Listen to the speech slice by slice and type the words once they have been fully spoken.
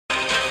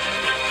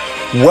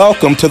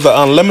Welcome to the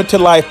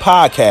Unlimited Life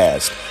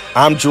Podcast.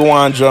 I'm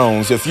Juwan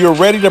Jones. If you're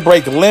ready to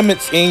break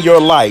limits in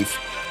your life,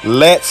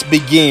 let's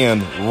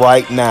begin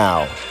right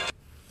now.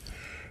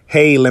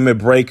 Hey, Limit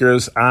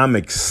Breakers. I'm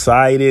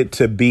excited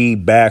to be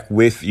back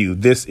with you.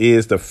 This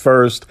is the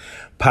first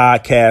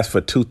podcast for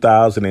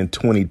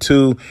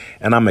 2022,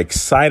 and I'm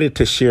excited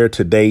to share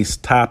today's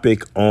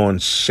topic on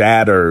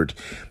Shattered.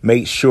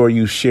 Make sure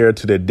you share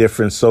to the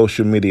different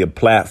social media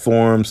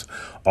platforms.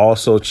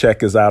 Also,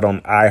 check us out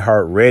on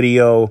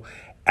iHeartRadio,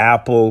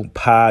 Apple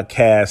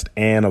Podcast,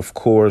 and of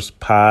course,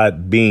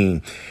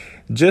 Podbean.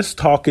 Just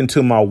talking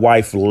to my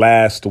wife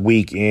last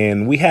week,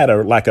 and we had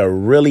a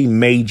really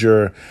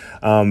major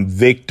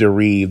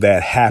victory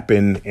that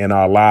happened in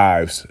our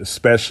lives,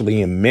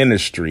 especially in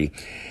ministry.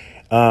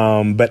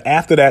 But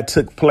after that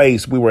took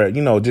place, we were,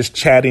 just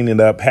chatting it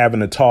up,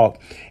 having a talk,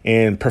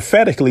 and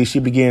prophetically, she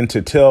began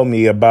to tell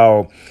me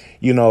about,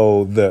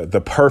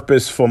 the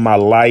purpose for my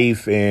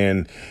life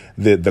and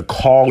the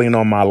calling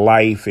on my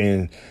life.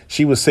 And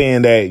she was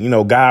saying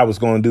that, God was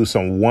going to do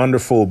some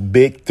wonderful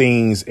big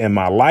things in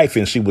my life.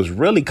 And she was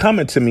really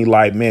coming to me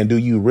like, man, do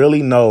you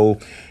really know,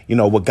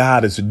 what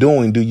God is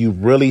doing? Do you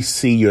really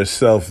see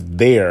yourself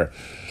there?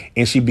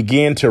 And she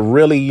began to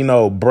really,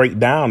 break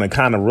down and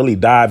kind of really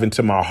dive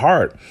into my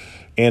heart.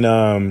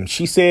 And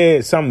she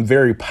said something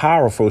very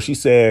powerful. She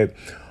said,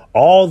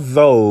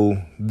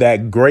 although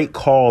that great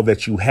call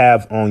that you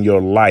have on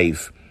your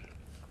life,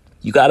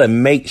 you got to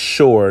make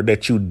sure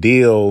that you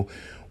deal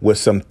with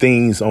some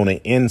things on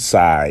the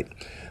inside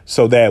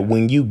so that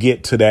when you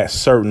get to that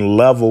certain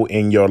level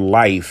in your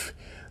life,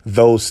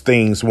 those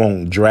things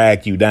won't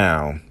drag you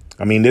down.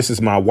 I mean, this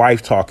is my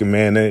wife talking,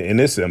 man,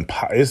 and it's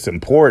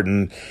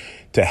important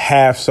to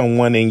have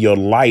someone in your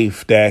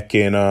life that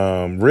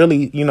can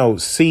really,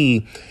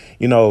 see,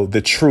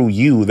 the true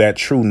you, that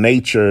true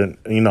nature,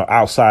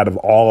 outside of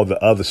all the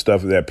other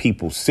stuff that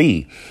people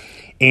see.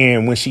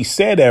 And when she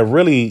said that,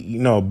 really,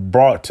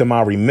 brought to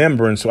my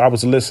remembrance. So I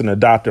was listening to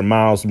Dr.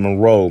 Miles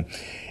Monroe,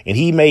 and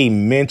he made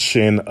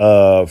mention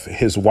of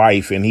his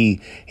wife, and he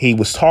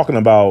was talking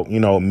about,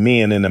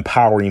 men and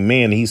empowering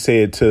men. He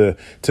said to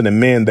the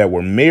men that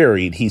were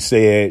married, he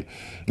said,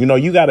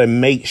 you got to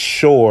make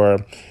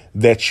sure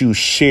that you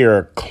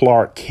share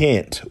Clark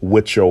Kent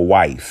with your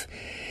wife.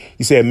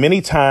 He said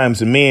many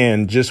times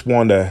men just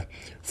want to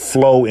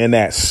flow in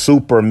that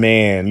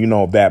Superman,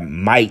 that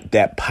might,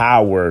 that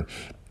power,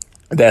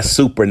 that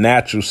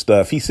supernatural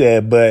stuff. He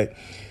said, but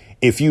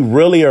if you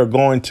really are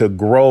going to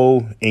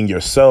grow in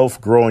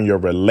yourself, grow in your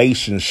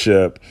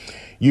relationship,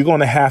 you're going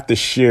to have to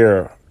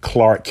share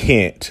Clark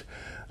Kent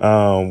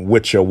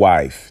with your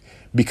wife.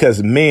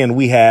 Because men,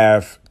 we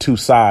have two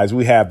sides.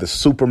 We have the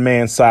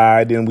Superman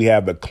side and we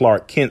have the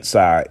Clark Kent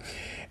side.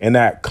 And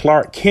that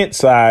Clark Kent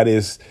side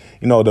is,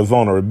 the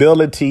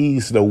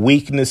vulnerabilities, the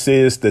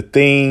weaknesses, the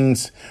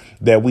things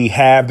that we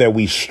have that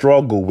we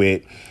struggle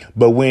with.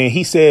 But when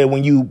he said,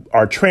 when you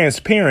are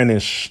transparent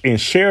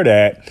and share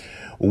that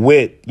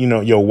with,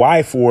 your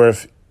wife, or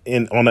if,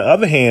 and on the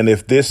other hand,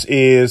 if this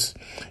is,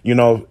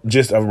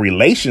 just a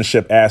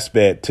relationship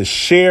aspect, to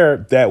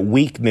share that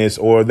weakness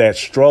or that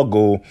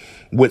struggle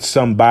with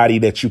somebody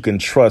that you can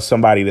trust,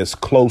 somebody that's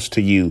close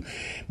to you,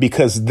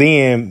 because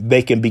then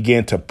they can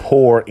begin to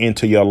pour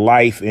into your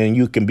life and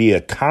you can be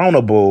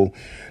accountable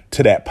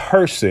to that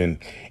person.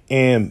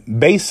 And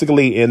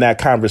basically in that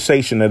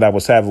conversation that I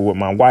was having with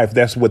my wife,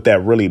 that's what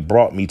that really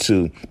brought me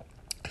to.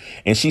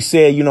 And she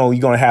said, you're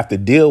going to have to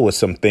deal with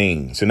some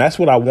things. And that's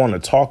what I want to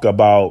talk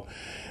about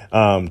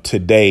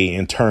today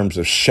in terms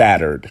of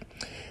Shattered,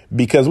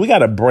 because we got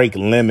to break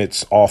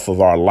limits off of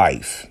our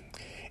life.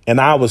 And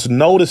I was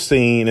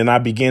noticing, and I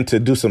began to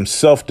do some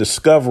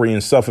self-discovery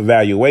and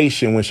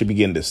self-evaluation when she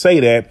began to say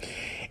that.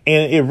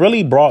 And it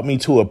really brought me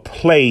to a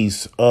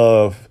place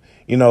of,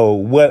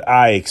 what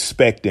I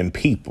expect in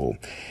people.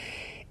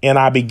 And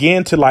I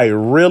began to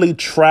really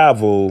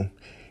travel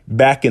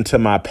back into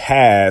my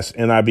past.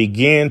 And I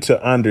began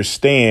to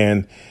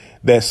understand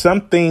that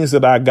some things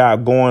that I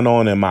got going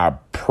on in my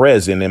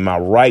present, in my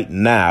right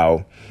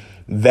now,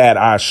 that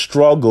I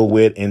struggle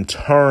with in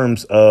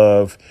terms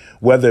of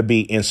whether it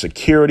be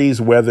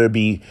insecurities, whether it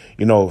be,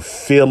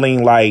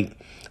 feeling like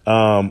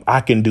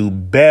I can do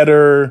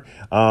better,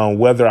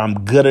 whether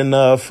I'm good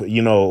enough,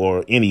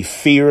 or any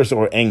fears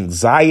or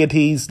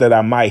anxieties that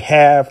I might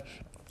have.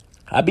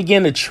 I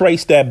began to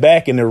trace that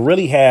back, and it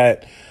really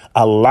had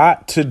a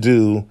lot to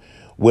do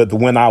with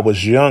when I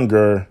was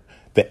younger,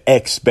 the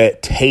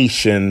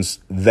expectations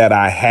that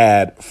I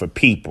had for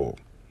people.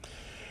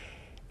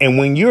 And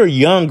when you're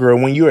younger,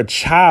 when you're a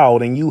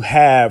child and you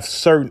have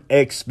certain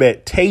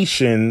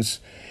expectations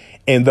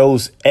and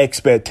those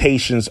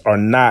expectations are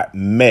not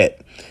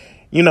met,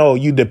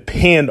 you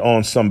depend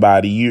on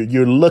somebody.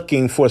 You're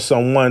looking for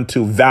someone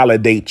to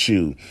validate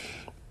you,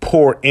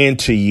 pour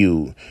into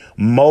you,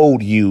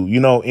 mold you,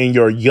 in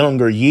your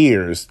younger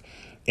years.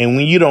 And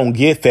when you don't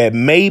get that,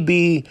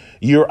 maybe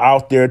you're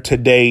out there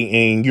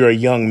today and you're a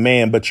young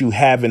man, but you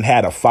haven't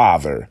had a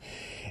father.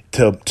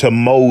 to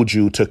mold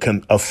you,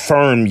 to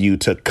affirm you,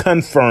 to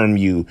confirm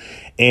you.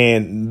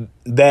 And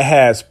that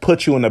has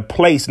put you in a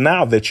place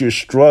now that you're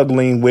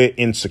struggling with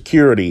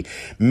insecurity.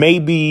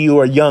 Maybe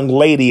you're a young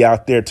lady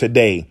out there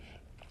today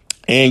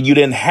and you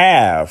didn't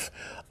have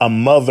a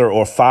mother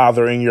or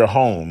father in your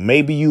home.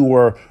 Maybe you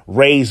were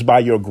raised by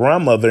your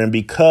grandmother, and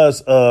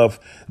because of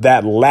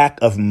that lack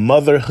of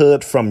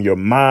motherhood from your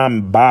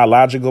mom,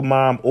 biological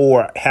mom,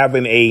 or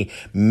having a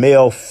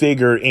male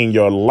figure in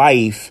your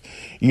life,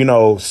 you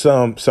know,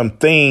 some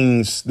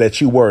things that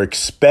you were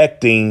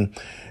expecting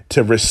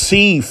to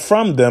receive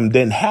from them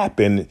didn't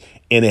happen,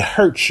 and it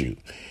hurts you.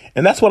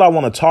 And that's what I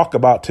want to talk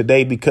about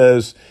today,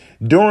 because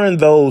during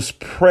those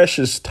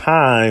precious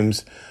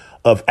times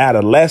of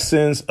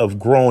adolescence, of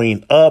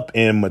growing up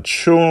and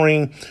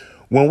maturing,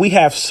 when we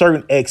have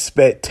certain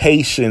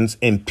expectations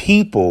in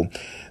people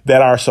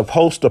that are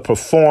supposed to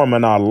perform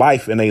in our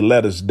life and they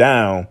let us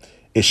down,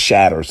 it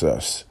shatters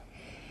us.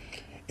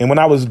 And when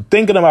I was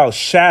thinking about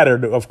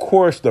shattered, of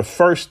course, the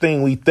first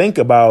thing we think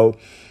about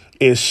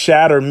is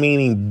shattered,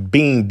 meaning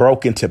being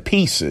broken to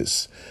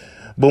pieces.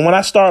 But when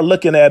I started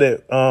looking at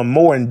it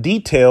more in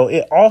detail,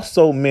 it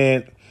also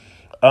meant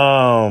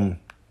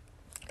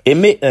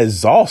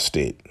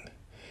exhausted.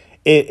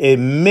 It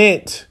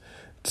meant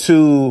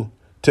to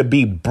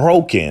be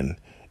broken.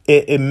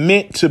 It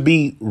meant to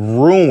be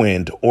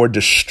ruined or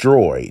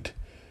destroyed.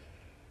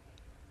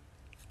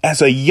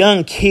 As a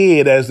young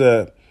kid, as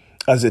a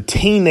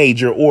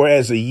teenager, or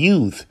as a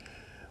youth,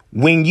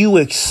 when you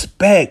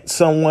expect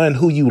someone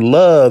who you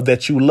love,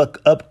 that you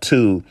look up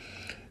to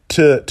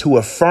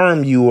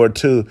affirm you, or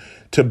to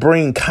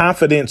bring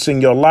confidence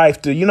in your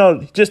life, to, you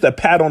know, just a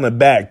pat on the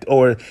back,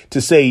 or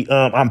to say,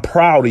 I'm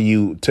proud of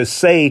you, to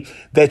say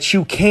that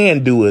you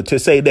can do it, to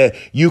say that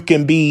you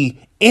can be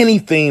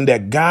anything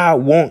that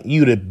God wants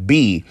you to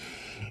be.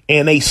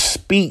 And they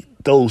speak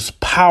those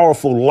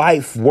powerful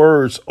life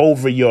words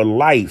over your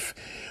life,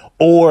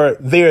 or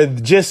they're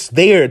just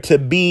there to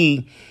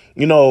be,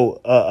 you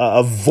know,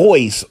 a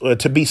voice, or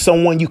to be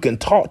someone you can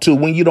talk to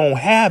when you don't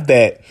have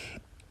that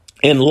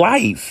in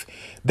life.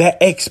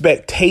 That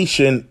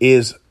expectation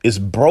is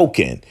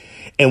broken.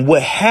 And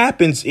what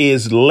happens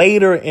is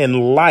later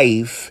in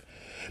life,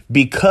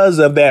 because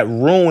of that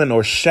ruin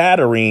or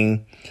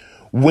shattering,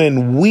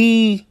 when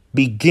we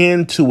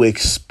begin to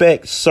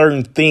expect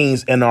certain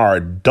things in our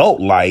adult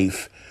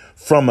life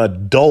from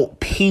adult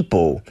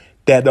people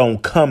that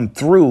don't come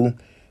through,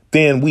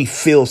 then we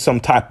feel some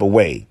type of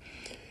way.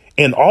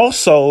 And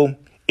also,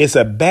 it's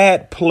a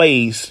bad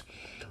place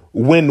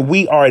when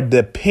we are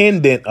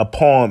dependent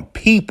upon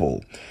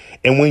people.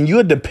 And when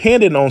you're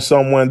dependent on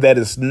someone that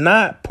is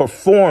not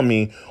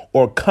performing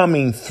or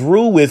coming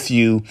through with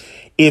you,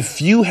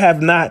 if you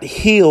have not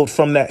healed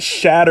from that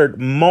shattered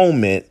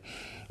moment,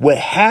 what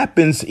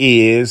happens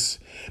is,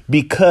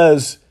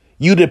 because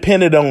you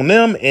depended on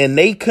them and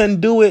they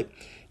couldn't do it,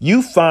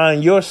 you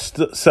find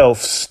yourself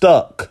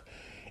stuck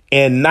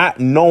and not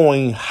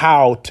knowing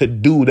how to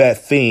do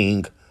that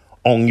thing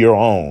on your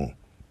own.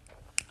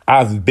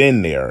 I've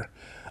been there.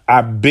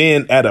 I've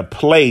been at a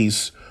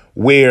place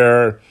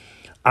where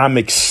I'm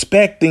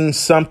expecting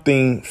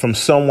something from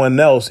someone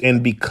else,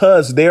 and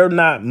because they're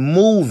not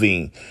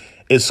moving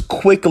as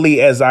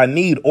quickly as I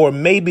need, or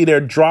maybe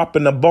they're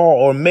dropping the ball,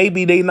 or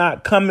maybe they're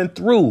not coming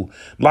through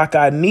like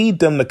I need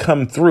them to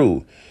come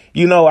through.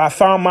 You know, I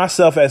found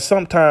myself at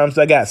sometimes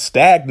I got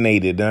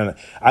stagnated and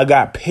I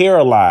got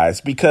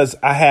paralyzed because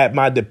I had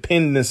my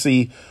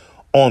dependency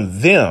on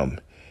them.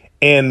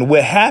 And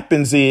what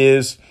happens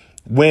is,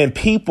 when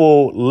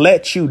people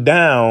let you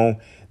down,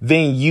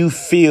 then you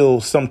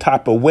feel some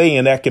type of way,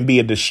 and that can be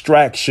a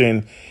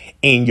distraction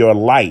in your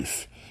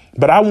life.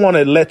 But I want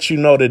to let you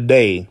know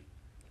today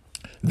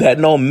that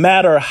no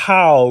matter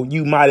how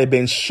you might have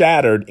been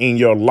shattered in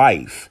your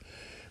life,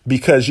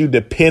 because you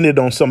depended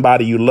on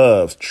somebody you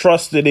love,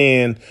 trusted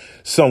in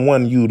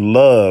someone you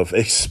love,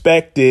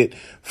 expected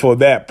for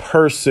that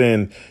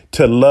person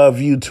to love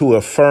you, to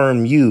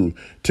affirm you,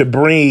 to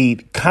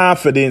breed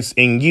confidence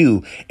in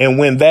you. And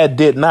when that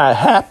did not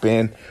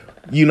happen,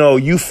 you know,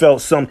 you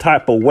felt some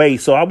type of way.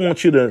 So I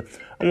want you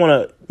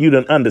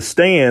to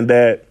understand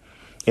that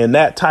in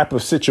that type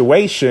of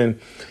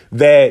situation,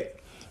 that,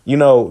 you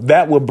know,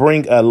 that will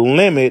bring a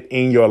limit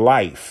in your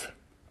life.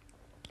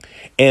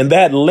 And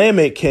that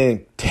limit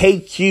can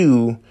take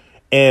you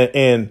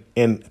and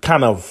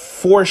kind of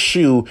force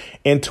you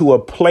into a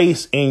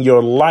place in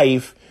your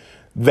life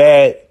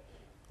that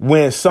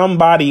when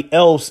somebody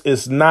else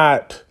is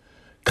not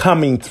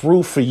coming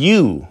through for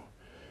you,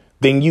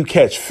 then you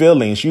catch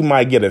feelings. You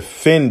might get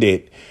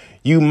offended.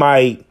 You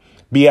might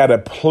be at a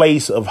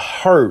place of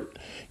hurt.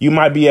 You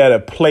might be at a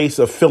place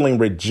of feeling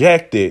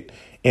rejected.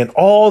 And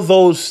all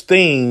those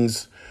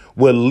things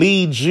will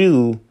lead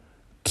you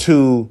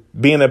to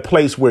be in a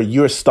place where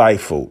you're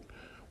stifled,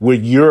 where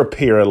you're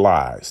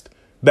paralyzed.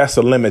 That's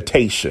a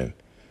limitation.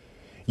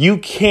 You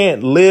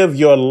can't live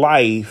your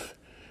life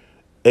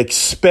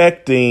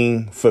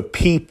expecting for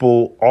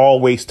people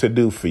always to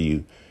do for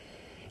you.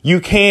 You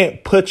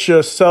can't put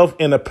yourself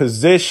in a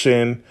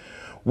position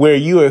where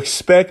you're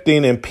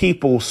expecting in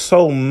people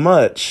so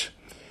much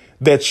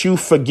that you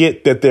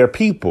forget that they're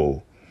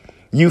people.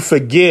 You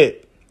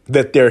forget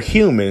that they're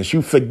humans.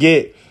 You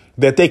forget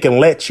that they can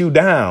let you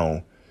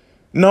down.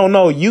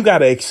 No, you got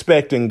to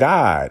expect in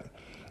God,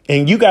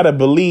 and you got to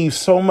believe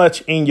so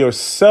much in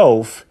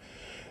yourself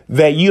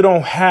that you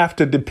don't have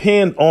to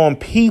depend on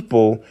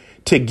people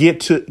to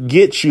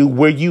get you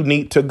where you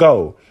need to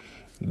go.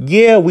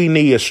 Yeah, we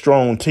need a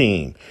strong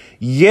team.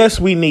 Yes,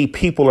 we need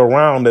people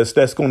around us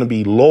that's going to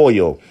be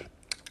loyal,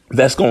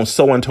 that's going to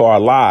sow into our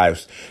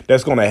lives,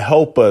 that's going to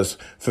help us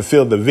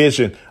fulfill the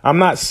vision. I'm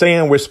not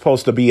saying we're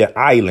supposed to be an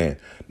island.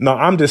 No,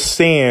 I'm just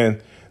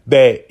saying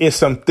that it's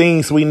some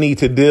things we need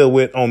to deal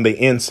with on the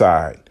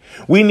inside.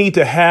 We need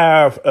to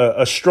have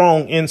a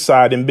strong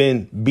inside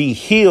and be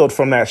healed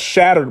from that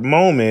shattered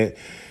moment,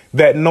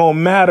 that no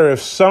matter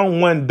if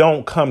someone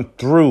don't come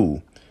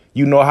through,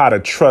 you know how to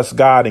trust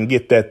God and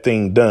get that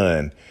thing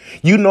done.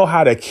 You know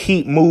how to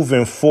keep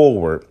moving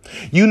forward.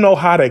 You know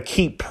how to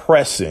keep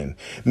pressing.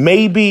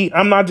 Maybe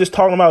I'm not just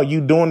talking about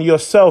you doing it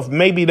yourself.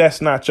 Maybe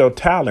that's not your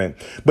talent,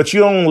 but you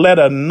don't let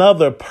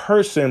another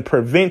person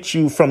prevent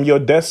you from your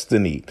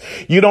destiny.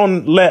 You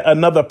don't let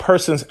another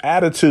person's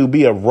attitude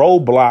be a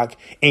roadblock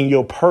in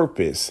your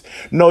purpose.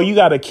 No, you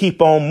got to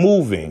keep on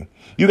moving.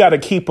 You got to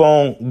keep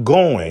on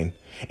going.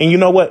 And you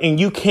know what? And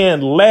you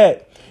can't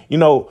let,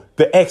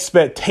 the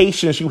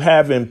expectations you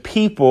have in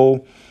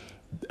people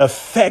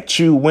affect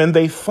you when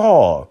they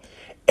fall.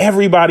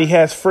 Everybody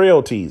has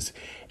frailties.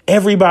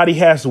 Everybody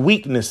has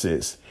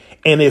weaknesses.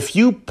 And if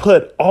you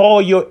put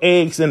all your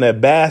eggs in a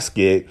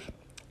basket,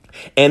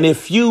 and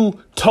if you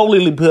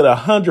totally put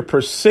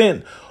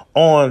 100%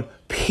 on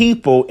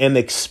people and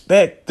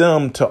expect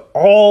them to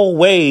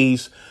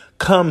always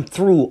come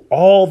through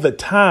all the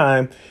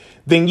time,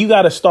 then you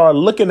got to start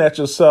looking at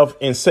yourself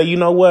and say, you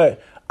know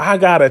what? I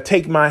got to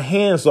take my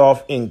hands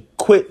off and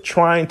quit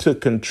trying to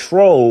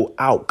control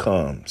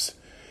outcomes.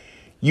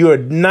 You're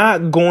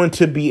not going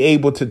to be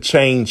able to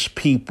change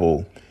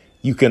people.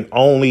 You can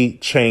only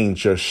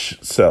change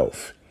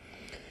yourself.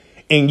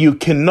 And you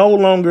can no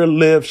longer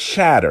live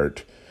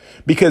shattered,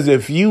 because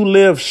if you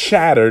live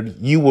shattered,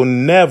 you will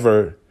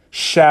never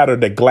shatter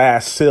the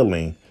glass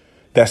ceiling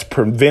that's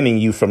preventing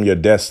you from your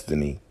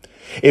destiny.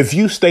 If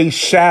you stay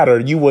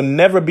shattered, you will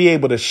never be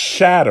able to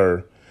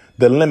shatter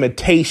the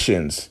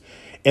limitations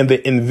and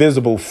the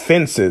invisible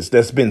fences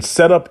that's been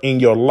set up in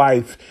your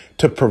life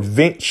to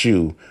prevent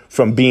you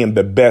from being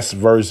the best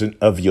version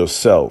of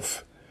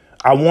yourself.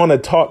 I want to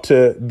talk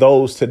to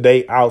those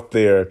today out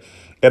there,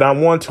 and I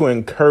want to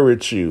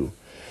encourage you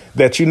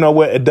that, you know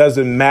what, it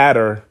doesn't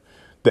matter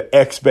the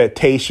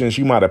expectations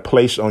you might have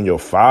placed on your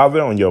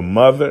father, on your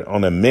mother,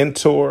 on a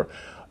mentor,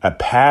 a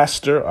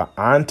pastor, an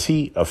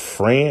auntie, a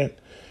friend.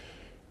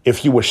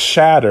 If you were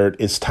shattered,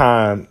 it's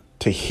time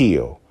to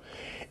heal.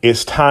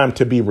 It's time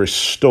to be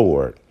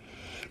restored.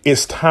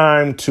 It's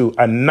time to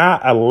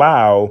not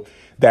allow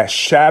that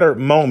shattered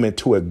moment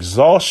to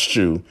exhaust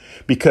you,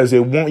 because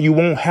you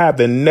won't have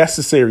the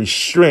necessary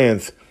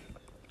strength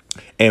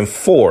and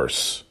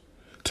force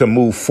to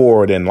move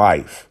forward in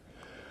life.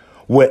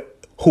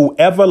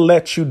 Whoever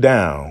let you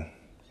down,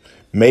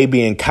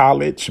 maybe in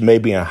college,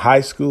 maybe in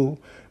high school,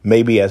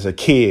 maybe as a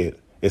kid,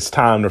 it's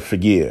time to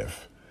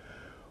forgive.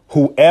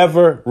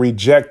 Whoever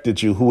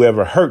rejected you,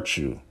 whoever hurt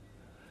you,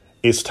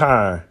 it's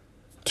time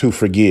to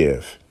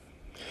forgive.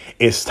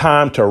 It's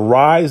time to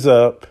rise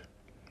up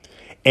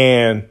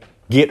and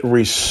get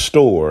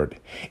restored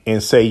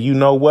and say, you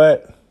know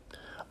what?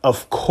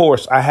 Of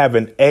course, I have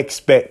an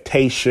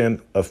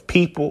expectation of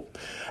people.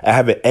 I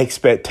have an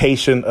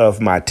expectation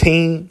of my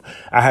team.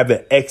 I have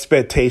an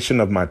expectation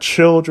of my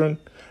children.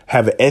 I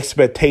have an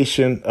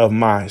expectation of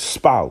my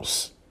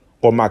spouse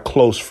or my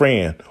close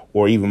friend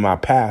or even my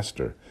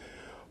pastor.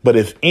 But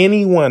if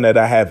anyone that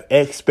I have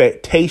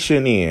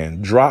expectation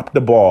in drop the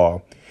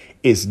ball,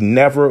 it's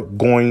never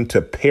going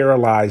to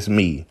paralyze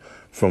me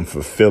from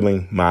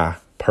fulfilling my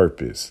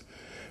purpose.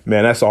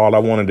 Man, that's all I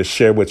wanted to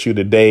share with you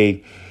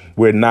today.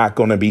 We're not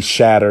going to be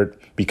shattered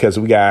because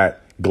we got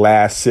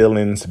glass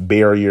ceilings,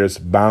 barriers,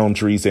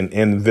 boundaries, and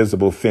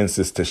invisible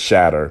fences to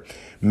shatter.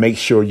 Make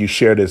sure you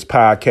share this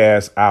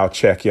podcast. I'll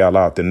check y'all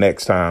out the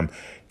next time.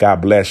 God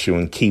bless you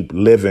and keep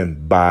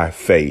living by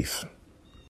faith.